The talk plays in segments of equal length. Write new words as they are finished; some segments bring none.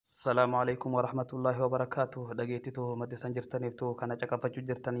السلام عليكم ورحمة الله وبركاته. دقيتو مدي سنجرتنيفتو كان جاكافتو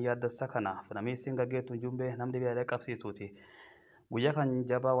جرتني ياد السكنة فنمي سينغا جيتو جنبه نمدي بيالك أبسيسوتي ويا كان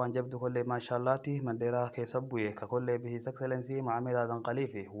جابا وانجبدو كل ما شاء الله تي منديرا كيسبوي ككل به سكسلنسي محمد أدان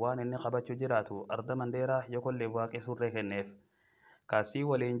خليف وان النقابة جراتو أرض منديرا يكل واقع سورة النيف كاسي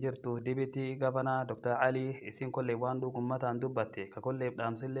ولينجرتو ديبتي غافانا دكتور علي اسين كل واندو قمتا دبتي ككل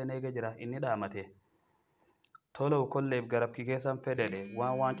دامسل نيجرا إني دامته tolo kolleb garab ki kesan fedele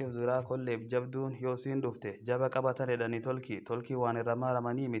wan zura kolleb jabdun yosin dufte jaba qabatane dani tolki wan ramara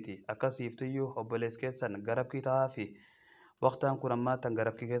mani miti akasiftu yu oboles kesan garab ki taafi waqtan kun amma tan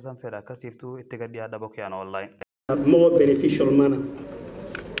garab ki kesan feda akasiftu ittigadi ada Bokiano online more beneficial manner.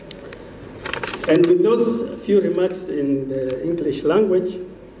 And with those few remarks in the English language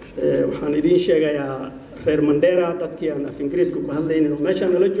waxaan idin sheegayaa reer Mandera dadkii aan af Ingiriis ku hadlayno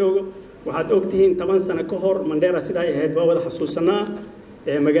meeshan la joogo waxaad ogtihiin 10 sano ka hor Mandera sida ay ahayd waa wada xasuusanaa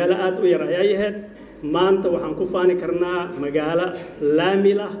magaalo aad u yar ayay ahayd maanta waxaan ku faani karnaa magaalo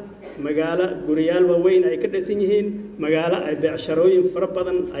laamila magaalo guriyaal waaweyn ay ka dhisan yihiin magaalo ay beecsharooyin fara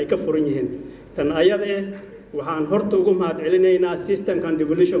badan ay ka furan yihiin tan ayada waxaan horta ugu mahad celinaynaa systemkan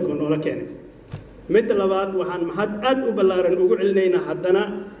devolution ko noola keenay mid labaad waxaan mahad aad u ballaaran ugu celinaynaa haddana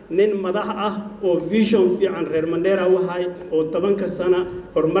nin madax ah oo vision fiican reer Mandera wahay oo 10 sano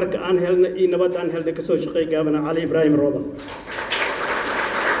horumarka aan helna iyo nabad aan helna ka soo shaqeey gaabana Ali Ibrahim Roba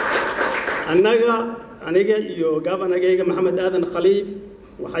aniga iyo gabanagayga Mohamed Adan Khalif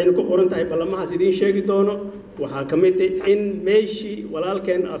waxaynu ku qoran tahay ballamahaas idin sheegi doono waxa kamid ah in meeshii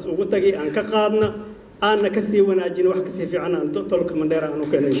walaalkeen as ugu tagay aan ka qaadna aan ka sii wanaajin wax ka sii fiican aan tolka Mandera aan u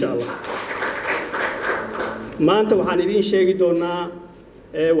keenno insha Allah maanta waxaan idin sheegi doonaa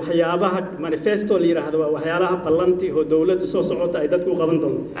waxyaabaha manifesto la yiraahdo waa waxyaalaha ballanti oo dawladdu soo socota ay dadku qaban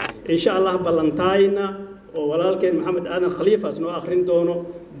doonto insha Allah ballantayna oo walaalkeen Mohamed Adan Khalif as noo akhrin doono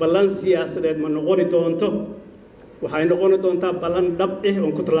ballan siyaasadeed ma noqon doonto waxay noqon doontaa ballan dhab ah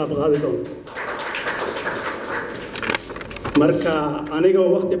oo ku talaab qaadi doonto marka aniga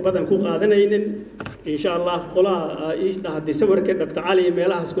waqti badan ku qaadanaynin insha Allah qolaa hadii sawirka Dr. Ali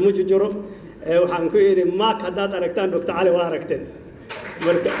meelahaas kuma jiro waxaan ku yiri ma ka dad aragtaan Dr. Ali waa aragteen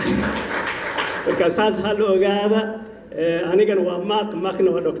marka saas hal ogaada anigana waa maakna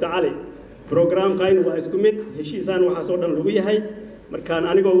waa Dr. Ali program kayn waa isku mid heshiisaan waxa soo dhan lagu yahay markaan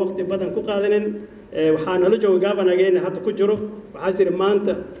anigoo waqti badan ku qaadanin waxaan la joogaa gabanagayna hadda ku jiro waxa sir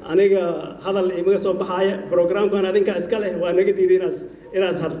maanta aniga hadal imaga soo baxaya programkan adinka iska leh waa naga diiday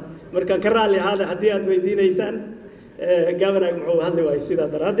inaas hal marka ka raali ahaada hadii aad weydiinaysaan gabanag muxuu hadlay way sida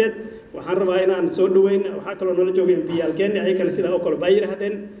daraadeed waxaan rabaa inaan soo dhaweyn waxa kale oo nala joogay biyalkeen ay kale sida oo kale bay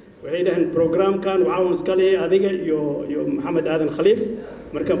yiraahdeen waxay dhahan programkan waxa uu iska leeyahay adiga iyo Mohamed Adan Khalif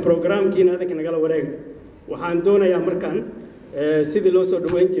marka programkiina adinka nagala wareeg waxaan doonayaa markaan sidii loo soo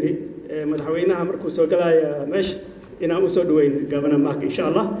dhaweyn jiray madaxweynaha markuu soo galaya meesh inaan u soo dhaweyn gabana mark insha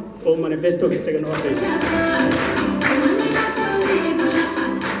Allah oo manifesto isaga noo akhriyo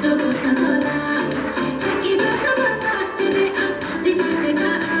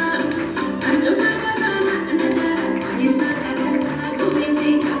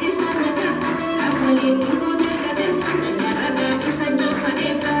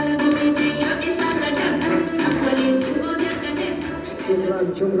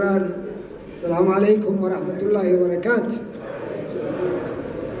شكرا السلام عليكم ورحمة الله وبركاته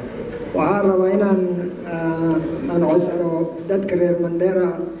waxaan rabaa inaan codsado dadka reer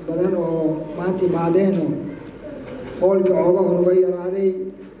Mandera badan oo maanta imaadeeno howlka ooga horuga yaraaday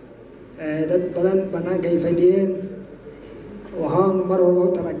dad badan banaanka ay fadhiyeen waxaan mar walba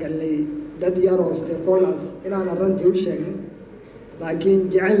u talagalnay dad yar oo stakeholders inaan arrintii u sheegno laakiin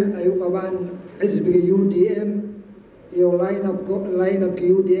jecel ay u qabaan xisbiga UDM iyo line-up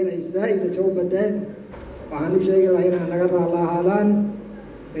UDN ay zaa'id soo badeen waxaan u sheegi lahaa inaan naga raalaadaan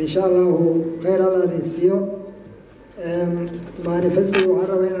insha Allah khayr Allah nisiyo manifesto waxaan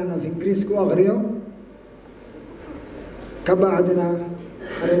rabaa inaan af Ingiriis ku akhriyo ka bacdina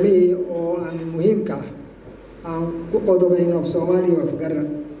arrimihii oo aan muhiimka aan ku qodobayno af Soomaali iyo Afgaran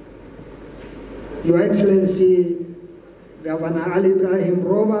Your Excellency Governor Ali Ibrahim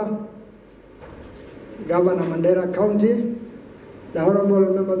Roba Governor Mandera County, the Honorable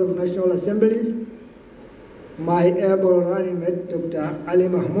Members of National Assembly, my able running mate Dr. Ali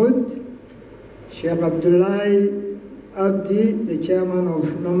Mahmoud, Sheikh Abdullahi Abdi, the Chairman of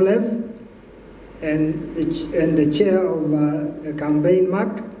NOMLEF, and the Chair of the Campaign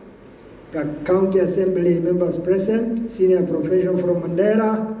MAC, the County Assembly members present, senior professionals from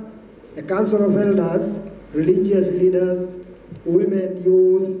Mandera, the Council of Elders, religious leaders, women,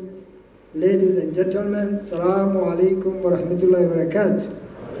 youth, ladies and gentlemen, Assalamu alaikum wa rahmatullahi wa barakatuh.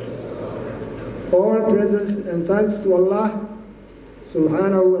 All praises and thanks to Allah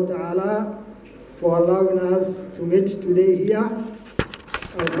subhanahu wa ta'ala for allowing us to meet today here.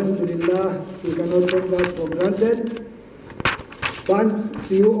 Alhamdulillah, we cannot take that for granted. Thanks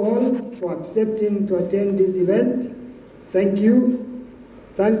to you all for accepting to attend this event. Thank you.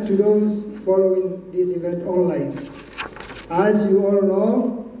 Thanks to those following this event online. As you all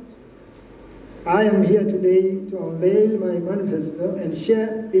know, I am here today to unveil my manifesto and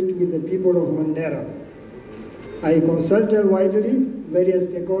share it with the people of Mandera. I consulted widely various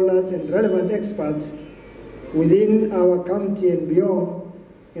stakeholders and relevant experts within our county and beyond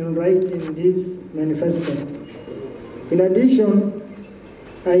in writing this manifesto. In addition,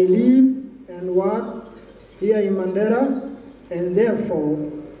 I live and work here in Mandera, and therefore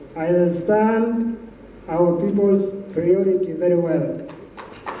I understand our people's priority very well.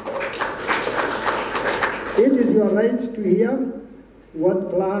 It is your right to hear what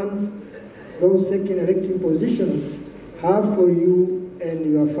plans those seeking elected positions have for you and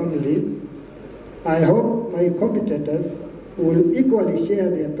your family. I hope my competitors will equally share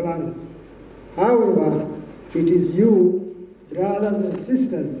their plans. However, it is you, brothers and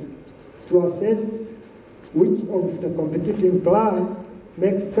sisters, to assess which of the competing plans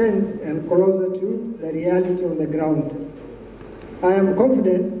makes sense and closer to the reality on the ground. I am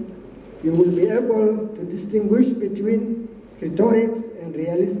confident you will be able to distinguish between rhetorics and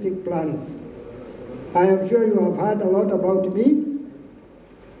realistic plans. I am sure you have heard a lot about me.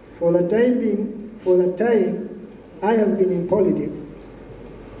 For the time I have been in politics,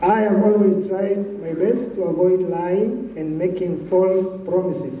 I have always tried my best to avoid lying and making false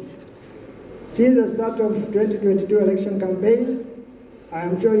promises. Since the start of 2022 election campaign, I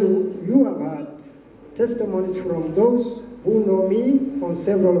am sure you have heard testimonies from those who know me on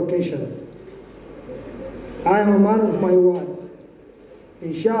several occasions. I am a man of my words.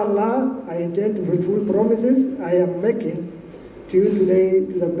 Inshallah, I intend to fulfill promises I am making to you today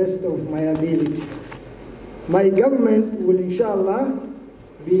to the best of my ability. My government will inshallah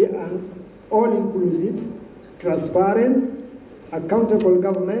be an all-inclusive, transparent, accountable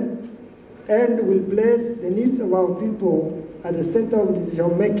government, and will place the needs of our people at the center of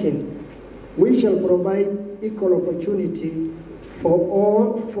decision-making. We shall provide equal opportunity for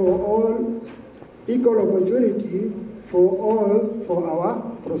all for our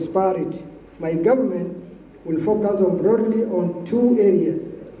prosperity. My government will focus broadly on two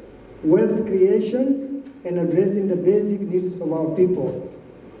areas: wealth creation and addressing the basic needs of our people.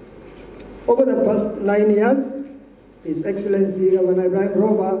 Over the past 9 years, His Excellency Governor Ibrahim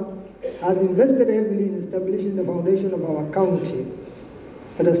Roba has invested heavily in establishing the foundation of our county.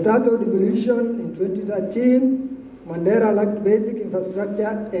 At the start of devolution in 2013, Mandera lacked basic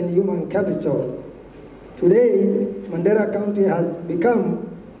infrastructure and human capital. Today, Mandera County has become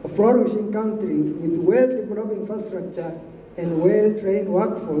a flourishing country with well-developed infrastructure and well-trained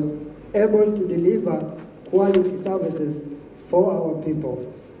workforce able to deliver quality services for our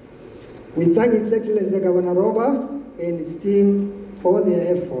people. We thank His Excellency Governor Roba and his team for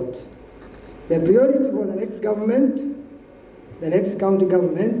their effort. The priority for the next government, the next county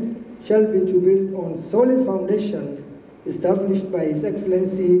government, shall be to build on solid foundation established by His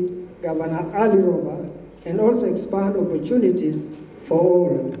Excellency Governor Ali Roba and also expand opportunities for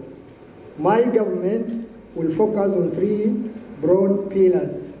all. My government will focus on three broad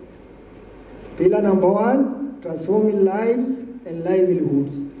pillars. Pillar number one, transforming lives and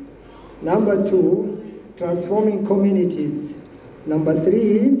livelihoods. Number two, transforming communities. Number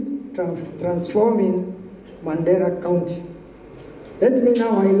three, transforming Mandera County. Let me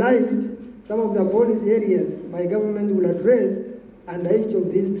now highlight some of the policy areas my government will address under each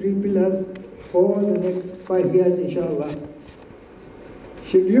of these three pillars for the next 5 years, inshallah.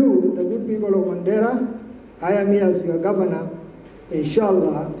 Should you, the good people of Mandera, hire me as your governor,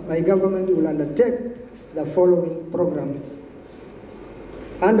 inshallah, my government will undertake the following programs.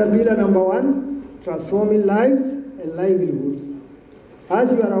 Under pillar number one, transforming lives and livelihoods.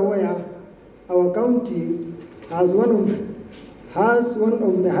 As you are aware, our county has one of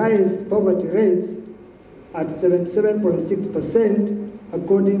the highest poverty rates at 77.6%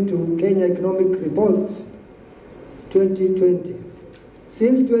 according to Kenya Economic Report 2020.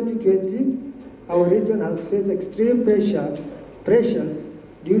 Since 2020, our region has faced extreme pressures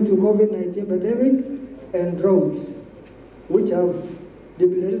due to COVID-19 pandemic and droughts, which have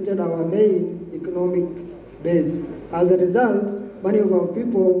depleted our main economic base. As a result, many of our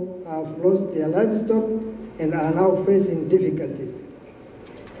people have lost their livestock and are now facing difficulties.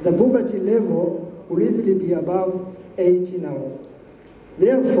 The poverty level will easily be above 80 now.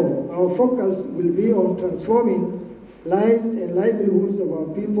 Therefore, our focus will be on transforming lives and livelihoods of our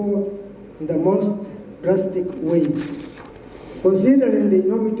people in the most drastic ways. Considering the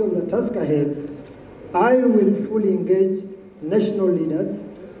enormity of the task ahead, I will fully engage national leaders,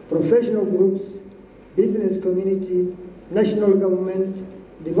 professional groups, business community, national government,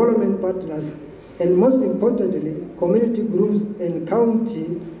 development partners, and most importantly, community groups and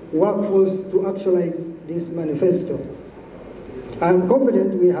county workforce to actualize this manifesto. I am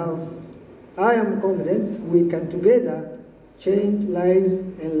confident we can together change lives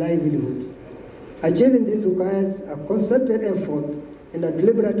and livelihoods. Achieving this requires a concerted effort and a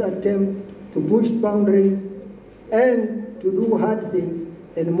deliberate attempt to push boundaries and to do hard things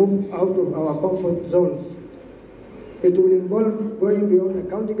and move out of our comfort zones. It will involve going beyond the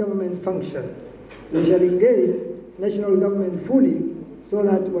county government function. We shall engage national government fully so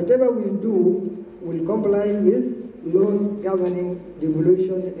that whatever we do will comply with laws governing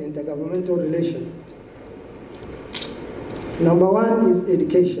devolution and intergovernmental relations. Number one is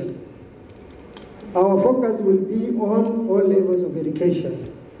education. Our focus will be on all levels of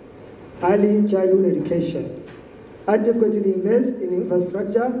education. Early childhood education. Adequately invest in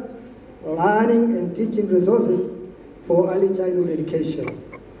infrastructure, learning and teaching resources for early childhood education.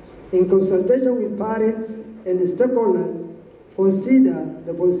 In consultation with parents and stakeholders, consider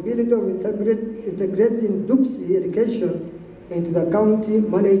the possibility of integrating Duxi education into the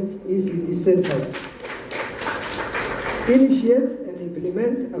county-managed ECD centers. Initiate and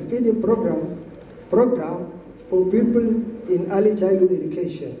implement a feeding program for pupils in early childhood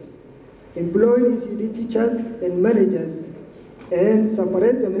education. Employ ECD teachers and managers and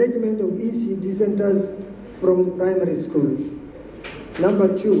separate the management of ECD centers from primary school.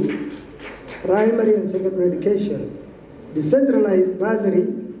 Number two, primary and secondary education. Decentralized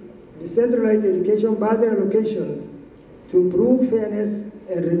education bursary allocation to improve fairness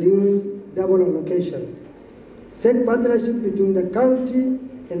and reduce double allocation. Seek partnership between the county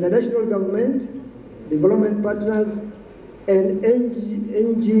and the national government, development partners, and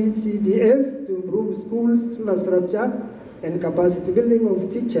NGCDF to improve schools' infrastructure and capacity building of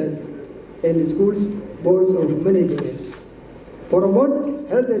teachers and schools' boards of management. Promote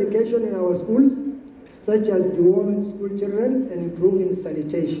health education in our schools, such as deworming school children and improving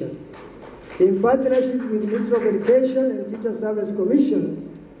sanitation. In partnership with the Ministry of Education and Teacher Service Commission,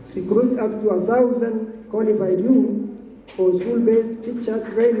 recruit up to 1,000 qualified youth for school-based teacher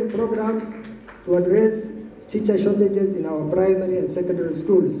training programs to address teacher shortages in our primary and secondary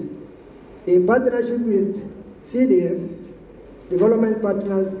schools. In partnership with CDF, development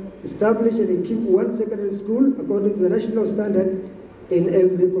partners, establish and equip one secondary school according to the national standard in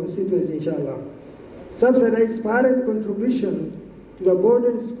every constituency, inshallah. Subsidize parent contribution to the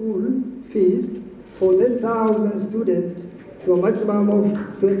boarding school fees for 10,000 students to a maximum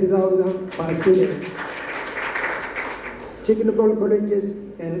of 20,000 per student. Technical colleges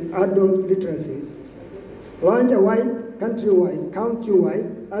and adult literacy. Launch a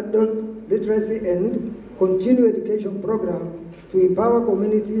county-wide adult literacy and continuing education program to empower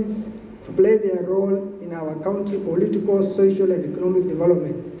communities to play their role in our county political, social, and economic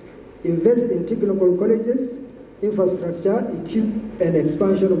development. Invest in technical colleges, infrastructure, equip, and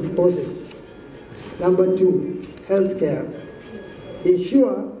expansion of courses. Number two, healthcare.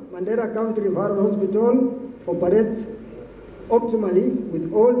 Ensure Mandera County Referral Hospital operates optimally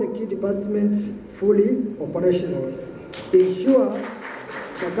with all the key departments fully operational. Ensure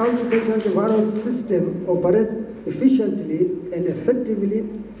the county patient referral system operates efficiently and effectively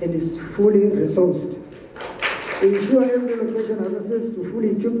and is fully resourced. Ensure every location has access to fully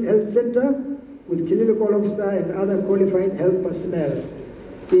equipped health center with clinical officer and other qualified health personnel.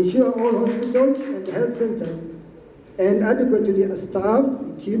 Ensure all hospitals and health centers and adequately staffed,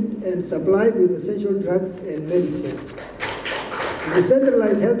 equipped, and supplied with essential drugs and medicine.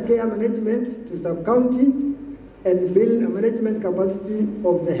 Decentralize healthcare management to sub-county and build a management capacity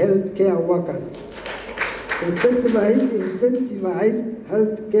of the healthcare workers. Incentivize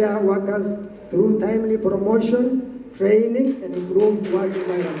healthcare workers through timely promotion, training, and improved work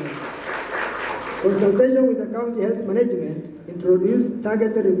environment. Consultation with the county health management introduce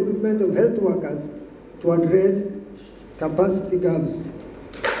targeted recruitment of health workers to address capacity gaps.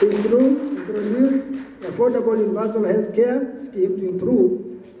 Introduce affordable universal health care scheme to improve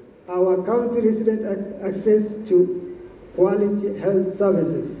our county resident access to quality health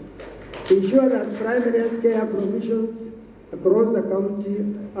services. Ensure that primary health care provisions across the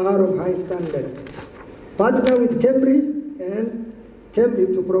county are of high standard. Partner with Cambridge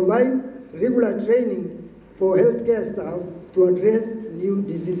to provide regular training for healthcare staff to address new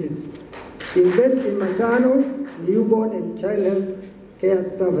diseases. Invest in maternal, newborn, and child health care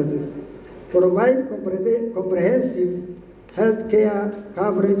services. Provide comprehensive health care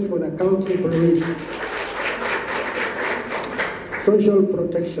coverage for the county employees. Social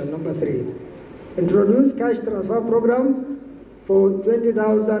protection, number 3. Introduce cash transfer programs for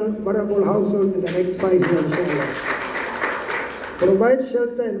 20,000 vulnerable households in the next 5 years. Provide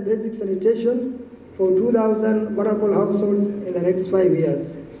shelter and basic sanitation for 2,000 vulnerable households in the next 5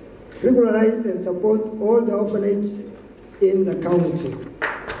 years. Regularize and support all the orphanages in the county.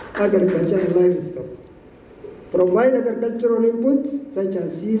 Agriculture and livestock. Provide agricultural inputs such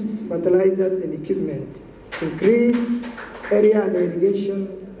as seeds, fertilizers, and equipment. Increase area under irrigation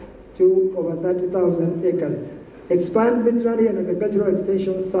to over 30,000 acres. Expand veterinary and agricultural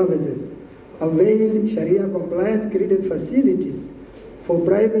extension services. Avail Sharia-compliant credit facilities for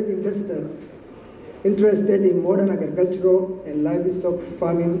private investors interested in modern agricultural and livestock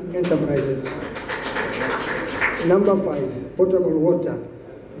farming enterprises. Number 5, potable water.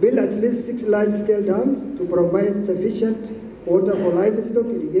 Build at least 6 large-scale dams to provide sufficient water for livestock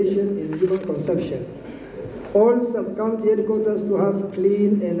irrigation and human consumption. All sub-county headquarters to have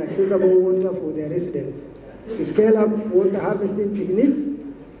clean and accessible water for their residents. Scale up water harvesting techniques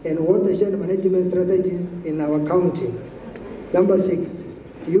and watershed management strategies in our county. Number 6,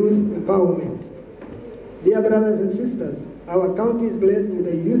 youth empowerment. Dear brothers and sisters, our county is blessed with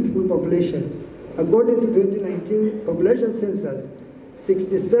a youthful population. According to 2019 population census,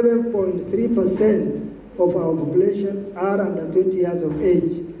 67.3% of our population are under 20 years of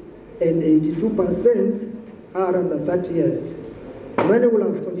age, and 82% are under 30 years. Many will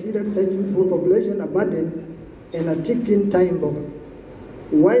have considered such youthful population a burden and a ticking time bomb.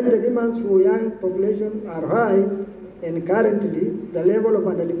 While the demands for young population are high, and currently the level of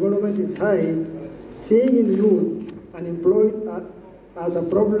underdevelopment is high, seeing in youth unemployed as a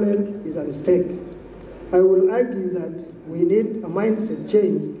problem is a mistake. I will argue that we need a mindset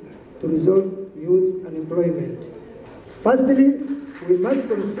change to resolve youth unemployment. Firstly, we must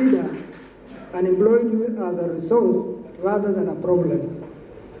consider unemployed youth as a resource rather than a problem.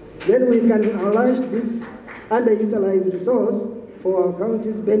 Then we can unleash this underutilized resource for our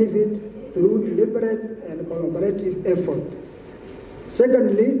county's benefit through deliberate and collaborative effort.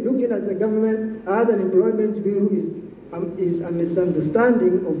 Secondly, looking at the government as an employment bureau is a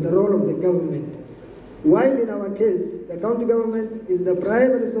misunderstanding of the role of the government. While in our case, the county government is the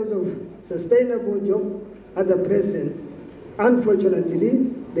primary source of sustainable job at the present,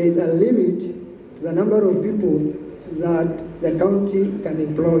 unfortunately, there is a limit to the number of people that the county can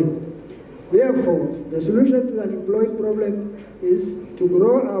employ. Therefore, the solution to the unemployed problem is to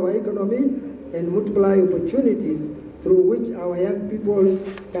grow our economy and multiply opportunities through which our young people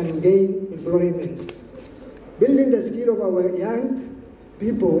can gain employment. Building the skill of our young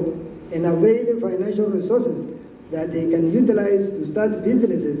people and availing financial resources that they can utilize to start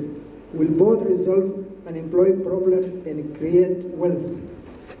businesses will both resolve unemployed problems and create wealth.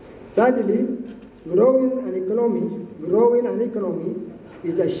 Thirdly, growing an economy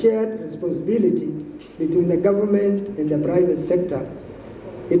is a shared responsibility between the government and the private sector.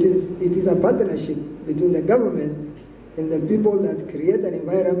 It is a partnership between the government and the people that create an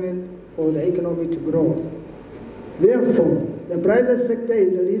environment for the economy to grow. Therefore, the private sector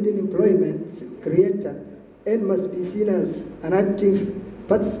is a leading employment creator and must be seen as an active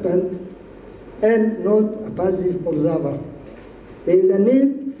participant and not a passive observer. There is a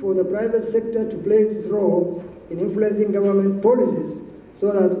need for the private sector to play its role in influencing government policies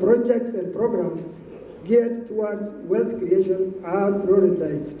so that projects and programs geared towards wealth creation are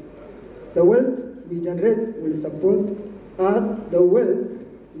prioritized. The wealth we generate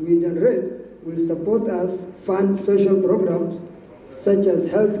will support us fund social programs such as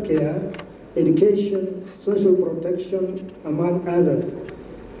healthcare, education, social protection, among others.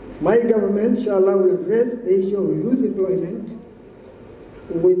 My government, inshallah, will address the issue of youth employment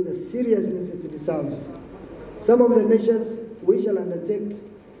with the seriousness it deserves. Some of the measures we shall undertake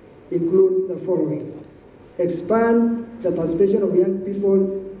include the following: expand the participation of young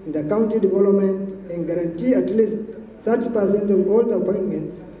people in the county development and guarantee at least 30% of all the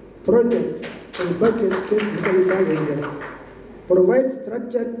appointments, projects, and budgets specifically targeted. Provide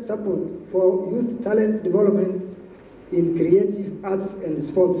structured support for youth talent development in creative arts and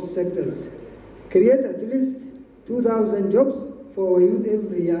sports sectors. Create at least 2,000 jobs for our youth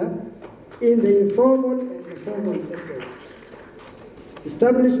every year in the informal and informal sectors.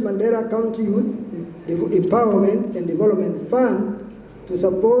 Establish Mandera County Youth Empowerment and Development Fund to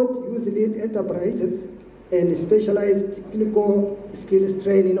support youth-led enterprises and specialized technical skills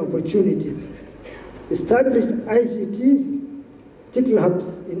training opportunities. Establish ICT tech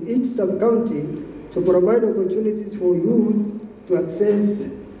hubs in each sub-county to provide opportunities for youth to access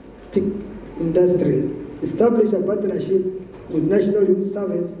tech industry. Establish a partnership with National Youth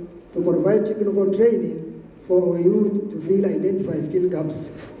Service to provide technical training for our youth to fill identified skill gaps.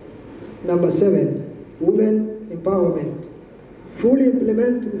 Number 7, women empowerment. Fully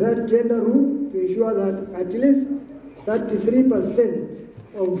implement that gender rule to ensure that at least 33%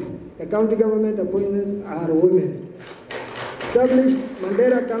 of the county government appointments are women. Establish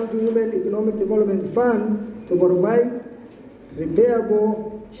Mandera County Women Economic Development Fund to provide repayable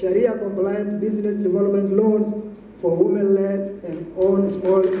Sharia-compliant business development loans for women-led and owned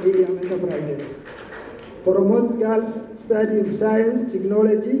small and medium enterprises. Promote girls' study of science,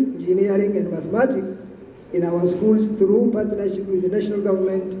 technology, engineering, and mathematics in our schools through partnership with the national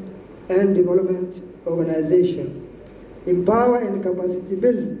government and development organizations. Empower and capacity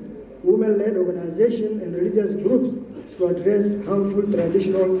build women-led organizations and religious groups to address harmful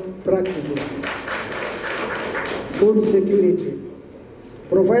traditional practices. Food security.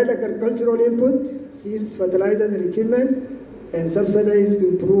 Provide agricultural input, seeds, fertilizers, and equipment, and subsidies to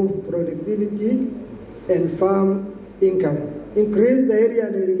improve productivity and farm income. Increase the area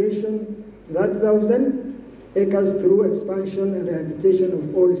under irrigation to 1,000 acres through expansion and rehabilitation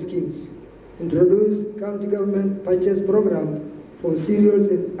of all schemes. Introduce county government purchase program for cereals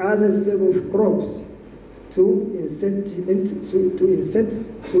and other staple crops to incentivize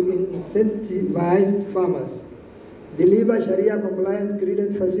farmers. Deliver Sharia-compliant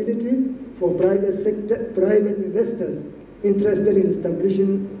credit facility for private investors interested in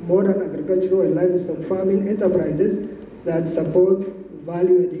establishing modern agricultural and livestock farming enterprises that support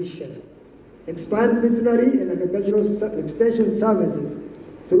value addition. Expand veterinary and agricultural extension services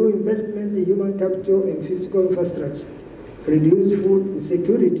through investment in human capital and physical infrastructure. Reduce food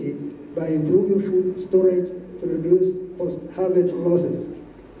insecurity by improving food storage to reduce post-harvest losses.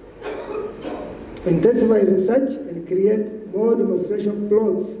 Intensify research and create more demonstration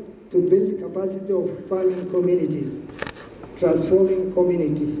plots to build capacity of farming communities. Transforming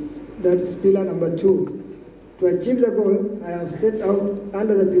communities. That's pillar number 2. To achieve the goal I have set out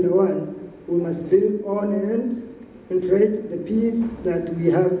under the pillar 1, we must build on and integrate the peace that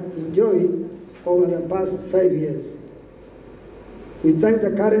we have enjoyed over the past 5 years. We thank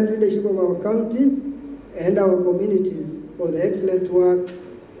the current leadership of our county and our communities for the excellent work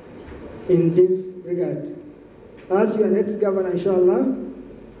in this regard. As your next governor, inshallah,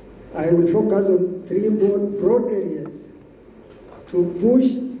 I will focus on 3 broad areas to push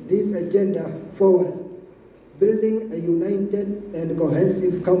this agenda forward, building a united and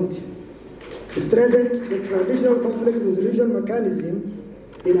cohesive county. Strengthen the traditional conflict resolution mechanism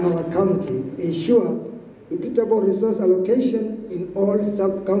in our county. Ensure equitable resource allocation in all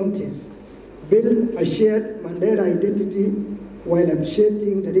sub-counties. Build a shared Mandera identity while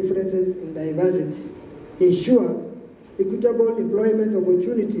appreciating the differences in diversity. Ensure equitable employment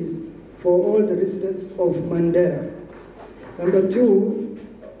opportunities for all the residents of Mandera. Number 2,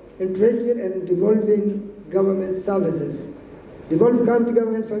 entrenching and devolving government services. Devolve county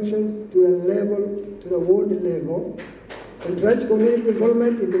government functions to the ward level. Encourage community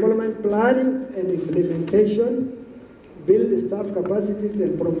involvement in development planning and implementation. Build staff capacities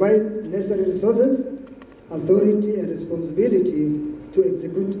and provide necessary resources, authority, and responsibility to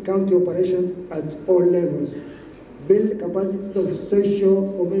execute county operations at all levels. Build capacity of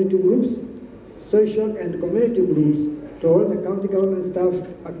social community groups, social and community groups to hold the county government staff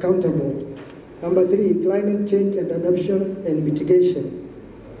accountable. Number 3, climate change and adaptation and mitigation.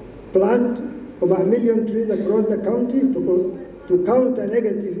 Plant over 1 million trees across the county to counter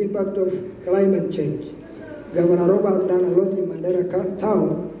negative impact of climate change. Governor Roba has done a lot in Mandera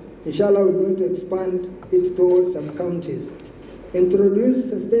town. Inshallah, we're going to expand it to all sub-counties. Introduce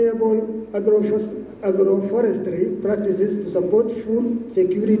sustainable agroforestry practices to support food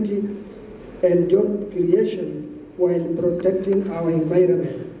security and job creation while protecting our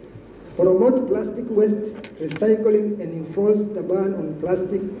environment. Promote plastic waste recycling and enforce the ban on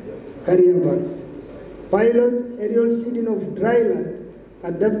plastic carrier bags. Pilot aerial seeding of dryland,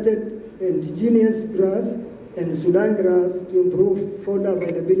 adapted indigenous grass and Sudan grass to improve fodder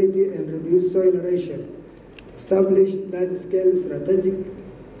availability and reduce soil erosion. Establish large-scale strategic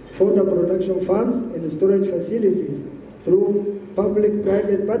fodder production farms and storage facilities through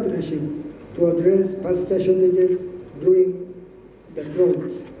public-private partnership to address pasture shortages during the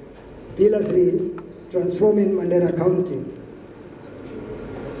drought. Pillar 3, transforming Mandera County.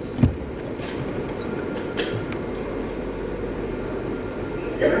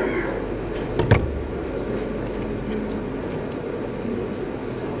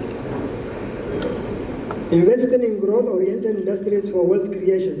 Investing in growth-oriented industries for wealth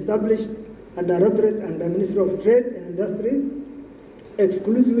creation. Established a directorate under Ministry of Trade and Industry,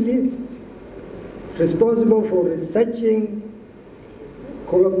 exclusively responsible for researching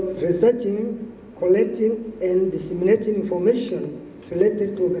researching, collecting, and disseminating information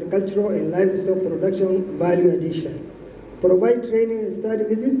related to agricultural and livestock production value addition. Provide training and study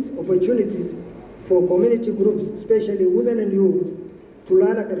visits, opportunities for community groups, especially women and youth, to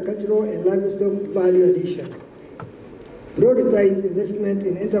learn agricultural and livestock value addition. Prioritize investment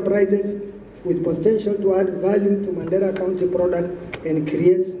in enterprises with potential to add value to Mandera County products and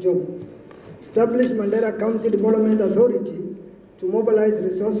create jobs. Establish Mandera County Development Authority to mobilize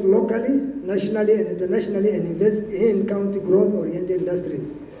resources locally, nationally, and internationally and invest in county growth-oriented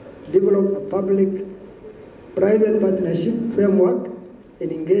industries. Develop a public-private partnership framework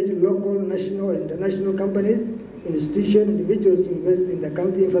and engage local, national, and international companies, institutions, individuals to invest in the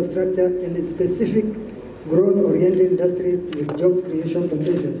county infrastructure and specific growth-oriented industries with job creation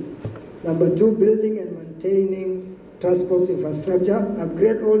potential. Number 2, building and maintaining transport infrastructure.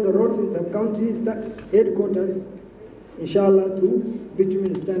 Upgrade all the roads in sub-county headquarters, inshallah, to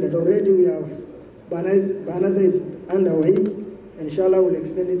bitumen standard. Already we have Banaza is underway, and inshallah we'll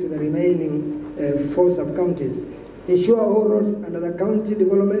extend it to the remaining 4 sub-counties. Ensure all roads under the county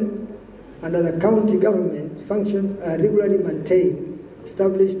development, under the county government functions are regularly maintained.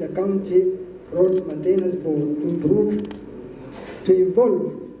 Establish the county roads maintenance board to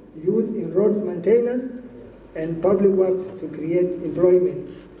involve youth in roads maintenance and public works to create employment.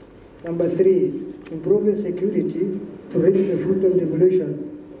 Number 3, improving security to reap the fruit of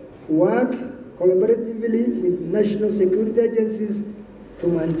devolution. Work collaboratively with national security agencies to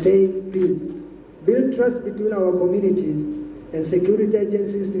maintain peace. Build trust between our communities and security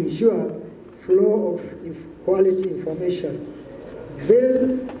agencies to ensure flow of quality information.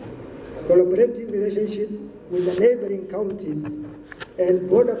 Build collaborative relationship with the neighboring counties and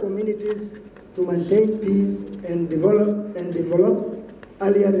border communities to maintain peace and develop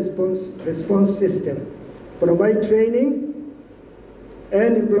earlier response system. Provide training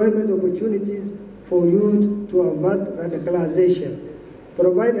and employment opportunities for youth to avert radicalization.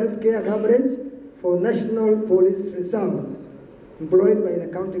 Provide healthcare coverage for National Police Reserve employed by the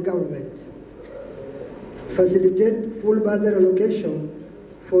county government. Facilitate full bursary allocation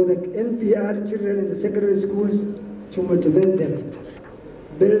for the NPR children in the secondary schools to motivate them.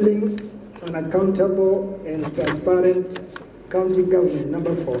 Building an accountable and transparent county government.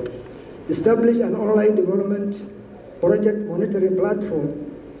 Number 4, establish an online development project monitoring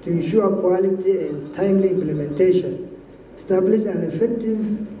platform to ensure quality and timely implementation. Establish an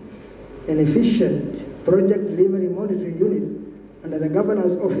effective and efficient project delivery monitoring unit under the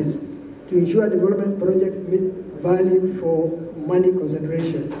governor's office to ensure development project meet value for money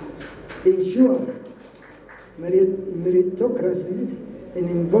consideration. Ensure meritocracy and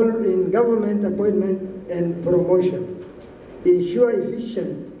involved in government appointment and promotion. Ensure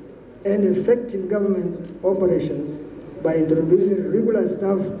efficient and effective government operations by introducing regular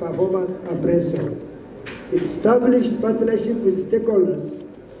staff performance appraisal. Establish partnership with stakeholders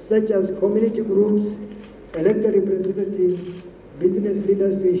such as community groups, elected representatives, business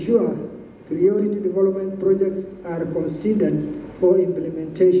leaders to ensure priority development projects are considered for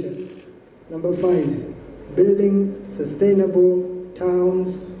implementation. Number 5, building sustainable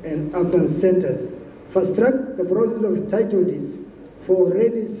towns and urban centers. Fast track the process of title deeds for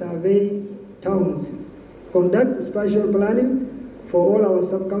already surveyed towns. Conduct spatial planning for all our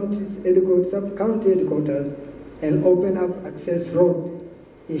sub-county headquarters and open up access road.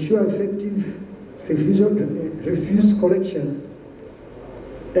 Ensure effective refuse collection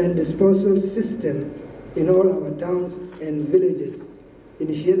and disposal system in all our towns and villages.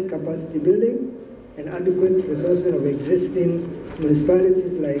 Initiate capacity building and adequate resources of existing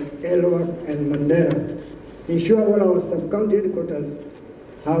municipalities like Elwak and Mandera. Ensure all our sub-county headquarters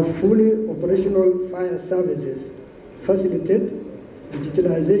have fully operational fire services. Facilitate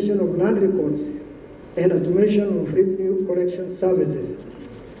digitalization of land records and automation of revenue collection services.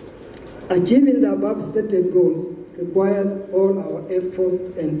 Achieving the above stated goals requires all our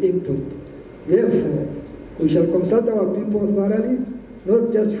effort and input. Therefore, we shall consult our people thoroughly,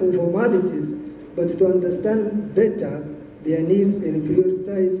 not just for formalities, but to understand better their needs and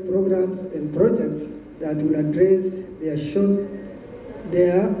prioritize programs and projects that will address their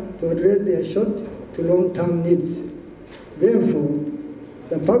short to long-term needs. Therefore,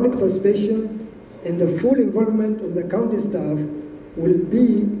 the public participation and the full involvement of the county staff will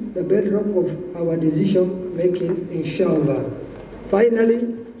be the bedrock of our decision making, inshallah.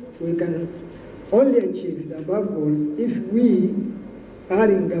 Finally, we can only achieve the above goals if we are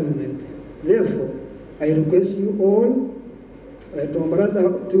in government. Therefore, I request you all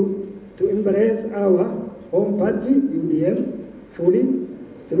to embrace our home party, UDM, fully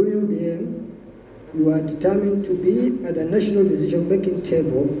through UDM, you are determined to be at the national decision-making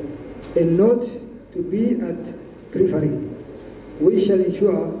table and not to be at periphery. We shall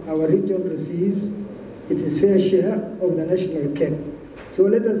ensure our region receives its fair share of the national cake. So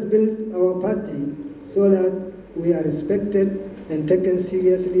let us build our party so that we are respected and taken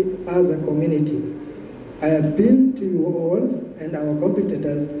seriously as a community. I appeal to you all and our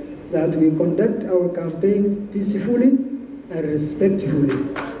competitors that we conduct our campaigns peacefully and respectfully.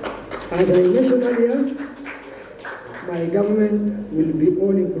 As I mentioned earlier, my government will be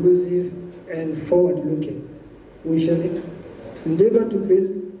all-inclusive and forward-looking. We shall endeavor to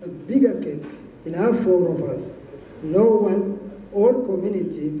build a bigger cake in our four of us. No one or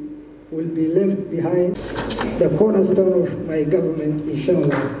community will be left behind, the cornerstone of my government, inshallah.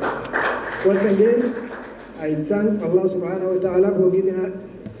 Once again, I thank Allah subhanahu wa ta'ala for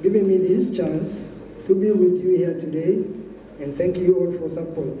giving me this chance to be with you here today, and thank you all for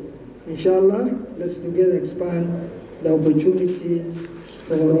support. Inshallah, let's together expand the opportunities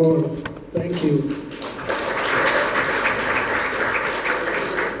for all. Thank you.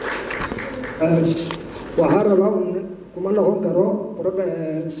 وحاربا كمان لهم كرو برجع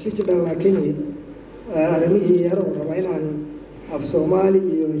سفيت دلكني أرميه يرو ربعين عن في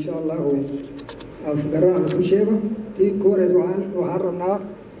الصومالي إن شاء الله في قرآن كشيبة تي كورز وحاربنا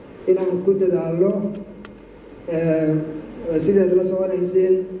إن كنت دالله سيدة الأسوار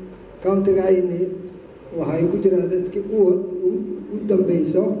يسين كم تجايني وهاي كتير هذا كيكو قدام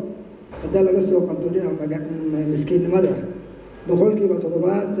بيسو هذا لقى سوق عبدالله مسكين ماذا بقول كي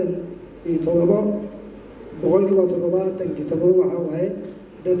بتطبعات يطلبوا بقول كي بتطبعات كتبوا وهاي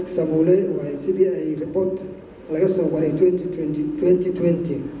ده كسبولة وهاي سيدي أي ريبورت لقى سوق وري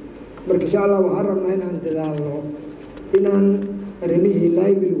 2020 مركز إن شاء الله وحرمنا هنا عند دالله إن رميه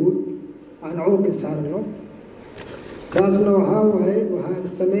لايفليهود عن عوق صارنا كاسنا وهاي وهان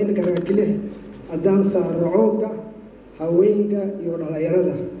سمين كراكله أدان صار عوقة هوينك يوم على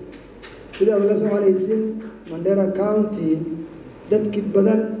يرده إذا الله سبحانه يسين مانديرا كاونتي دت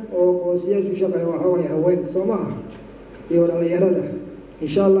كبدن أو قوسية شو شبه وهاي هوينك سماه يوم على يرده إن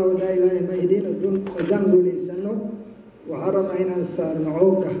شاء الله ودا إلهي ما يدين الدون أدان قولي سنو وحرم إن صار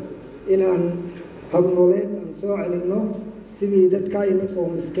عوقة إن هبنولد أن سوء لنا سيدي دت كاين أو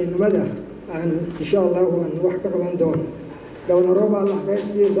مسكين مدى إن شاء الله وأن وحكة قبان دون لو نروب الله خير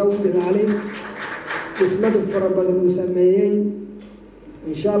سير زود عليه اسمه فربنا المسميين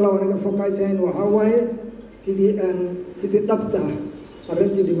إن شاء الله وأنا فوقي سين وحواي سيدي ربطة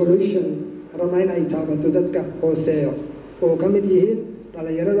الرنتي ديفولوشن رمينا إتابة تدك قوسيو وكمديهين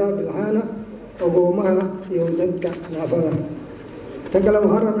على يردا بالعانة وقومها يودك نافذة تكلم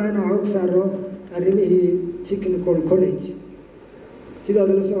هرمنا عوق سارو أرميه تكنيكال كوليج سيدا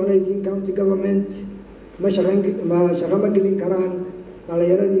دلسوا عليهم كاونتي government ما شغما قلين كران على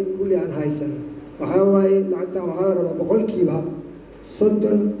يردي كل عن هايسن وحاواي لعتا وحاورا بقول كيبا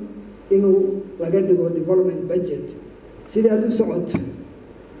صدن إنه لقد development budget سيدا دل سعود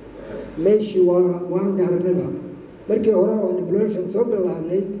ماشي وان قارنبا بركي هورا development صوب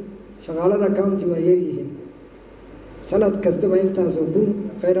الله شغالة كاونتي ويريهم سنة كستما ينتاسو كون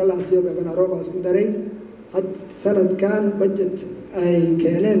خير الله سيوك بنا روبا اسكو داري حد سنة كان budget أي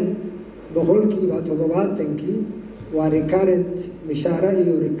كانن بقول كي بعتضباطنكي وريكارنت مشارع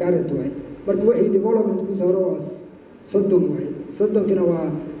يو ريكارنت واي برضو هي ديفلوبمنت كوزاروس صدق كنا وا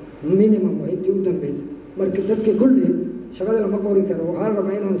مينيمم واي تودن بيس مركزات كل شغله لما قوري كانوا وحال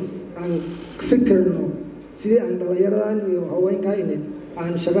ما يناس عن فكرنا سيدي عن دلائران يو هوين كاين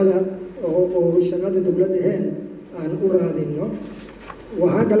عن شغله او شغله دبلت هين عن اورادينو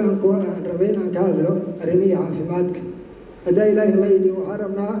وهكذا عن ربنا عن كاذلو ارمي عافماتك أدا إلهي ما يدي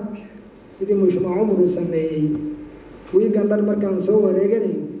وحرمنا سيدي مش مع عمر سميه ويقدر مركان سوى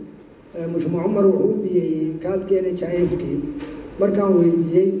رجلي مش مع عمر وحبي كات كيني شايفكي مركان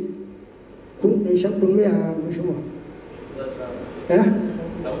ويدي كن شاب كن ميا مش مع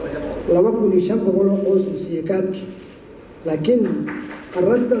لما كن شاب بقوله قوس وسيكاتك لكن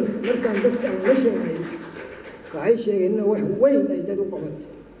الردس مركان دك عن وشة وعيش إنه وين أيدو قمت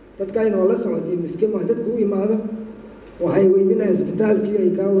تتكاين والله سعودي مسكين ما تدكوا إماذا وهاي ويدنا اسبتالكي أي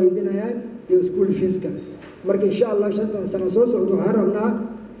كا ويدنا يعني يسكول فيزكا مرك إن شاء الله شتى سنة صوص ودو هرمنا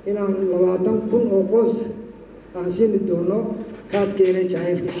إن لواتم كن أوقوس عسين الدونو كات كيني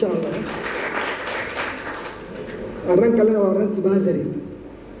شايف إن شاء الله أرن كلنا وارن تبازري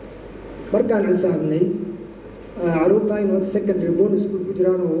مركان عسامني عروض تاين وات سكندري بونس كل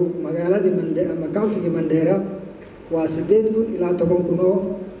كجرانو مقالة دي مندرا مكاونتي دي مندرا واسدين كن إلى تبون كنو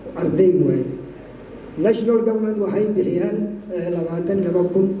أردي موي national government waxay bixiyaan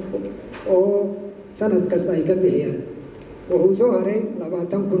 22 kun oo sanad kasta ay ka bixiyaan wuxuu soo haray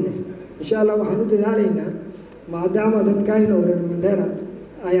 20 kun إن شاء الله وحنود ذلينا ما دام دتكاين أو المندرة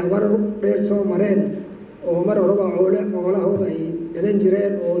أي عبارة غير سو مرين أو مرة ربع عولة هو ذي كذا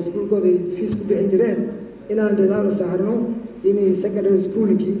جيران أو سكول كذي فيس كذي جيران إن عند ذلك سهرنا إني secondary school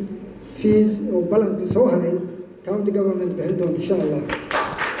كي فيس أو balance سوهري county government بهندون إن شاء الله.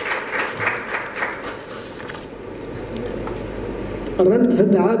 الرد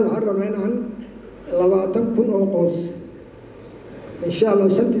سدعاد وحرمين عن لواتم كن أوقوس إن شاء الله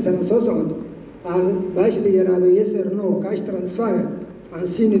شنتي سنة صعد عن باش اللي يرادو يسر نو كاش ترانسفير عن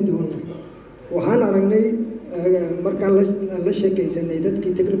سين الدون وحنا رني مركز لشة كيسنة إذا كي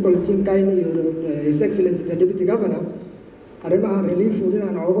تكنيكال تيم كاين His Excellency the Deputy Governor أرمى ريليف ودنا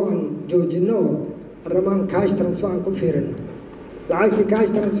عن عقوان جوجينو أرمى كاش ترانسفير عن كفيرن لعكس كاش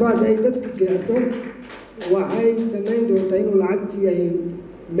ترانسفير ده إذا كيرتو وهاي سمين دوتين ولعكتي أي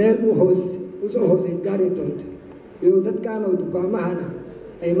مال وهوس إسقاري دونت يودت كانوا دكامهنا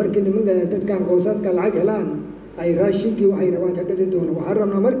أي مركز من دت كان قوسات كالعجلان أي راشيكي وهاي روان كده دون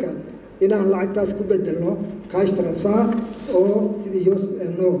وحرمنا مركز إن العكتاس كبدلنا كاش ترانسفير أو سيدي يوس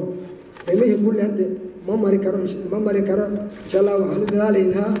إنه رمي يقول هذا ما مريكرون إن شاء الله وحنا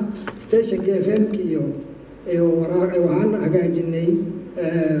ذالينها ستيشن كيفهم كيو وراء وعن أجاجني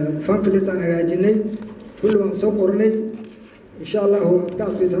فانفلتان أجاجني كل ما سوقرني إن شاء الله هو كان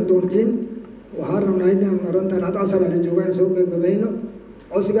في سنتين وحرمنا هنا مرنتنا عصر على جوجان سوق بينه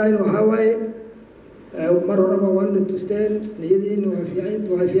عسقاين وحواي مرة ربع وند تستين نيدين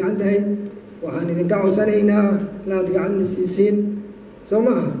وفي عندها وحن نقع سنينا نادق عن السيسين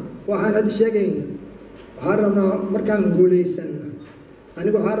سمع وحن هذا الشيء وحرمنا مركان قولي سنة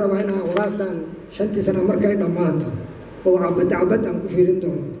أنا جو حرم هنا وراثان شنتي سنة مركان دمات هو عبد عم كفيرين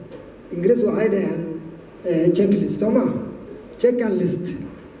دوم إنجليز وحيد يعني check list سمع check and list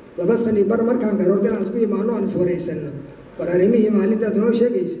لبس أني بر مركان قرر كنا أسميه معناه عن سوري سنة ورارمي مالي تدرون شيء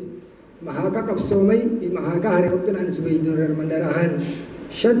كيس محاكا قبسومي محاكا هاري وقتنا عن سوي دون المندرة هان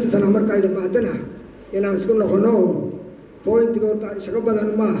شنت سنة مركا إذا ما أتنا إن أسكن لخنو بوينت قول شكل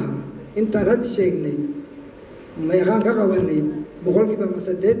بدن ماها إنت رد شيء ما يخان كقبلني بقول كي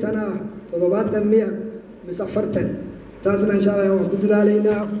بمسدت أنا تضبط تنمية مسافرتن تاسنا إن شاء الله يوم كنت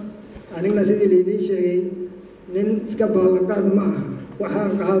دالينا أنا نسيت اللي دي شيء نن سكبا لقاد معها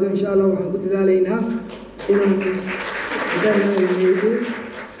وحاق هذا إن شاء الله وحاق كنت دالينا إن درنا الميدي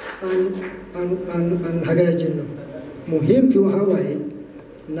عن حاجاتنا مهم كي وحواي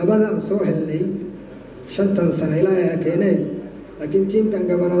نبض عن سوهل لي شنتن سنة لا يا كيني لكن تيم كان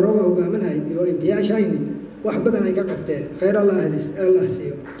قبنا روما وقامنا يو بيا شايني وحبدنا هيك قبتين خير الله هديس الله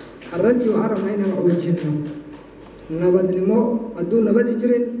سيو الرنتي وحرم هنا وجهنا نبض لمو أدون نبض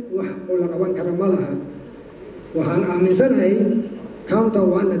يجرين ولا قبان كرمالها وحن عامل سنة هي كاونتا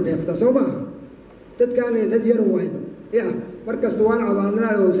وانا دفتا سوما تتكاني تدير وايب يا مركز توان عبادنا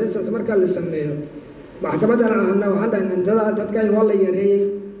أو سياسة مركز للسمية محكمة أنا وعندنا أنت تتكاين والله يرهي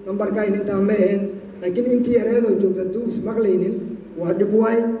نمبر كاين أنت عمين لكن أنت يرهي لو جوك تدوس مغلينين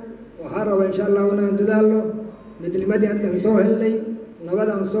وهدبواي وحارب إن شاء الله وانا ندالو مثل ما دي أنت نسوهل لي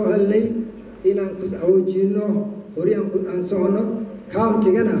نبدا نسوهل لي إن أنكس أوجينو هوري أنكس أنسوهنو كام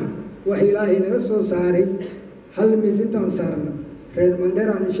تيغنا وحي إلهي نغسو ساري هل ميزنتان سارنا خير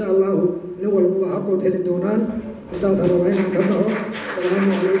مندرة إن شاء الله نقول بحقو تهل الدونان أنت سألوين عن كبه السلام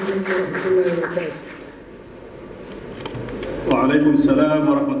عليكم ورحمة الله وبركاته وعليكم السلام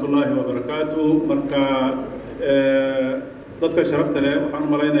ورحمة الله وبركاته مركا dadka sharafta leh waxaan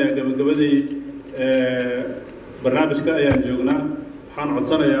malaynayaa gabagabadii barnaamijka ayaan joognaa waxaan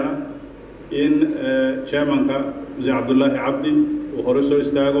codsanayaa in chairmanka Mr. Abdullahi Abdi uu hore soo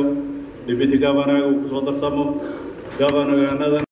istaago deputy governor uu ku soo darsamo governor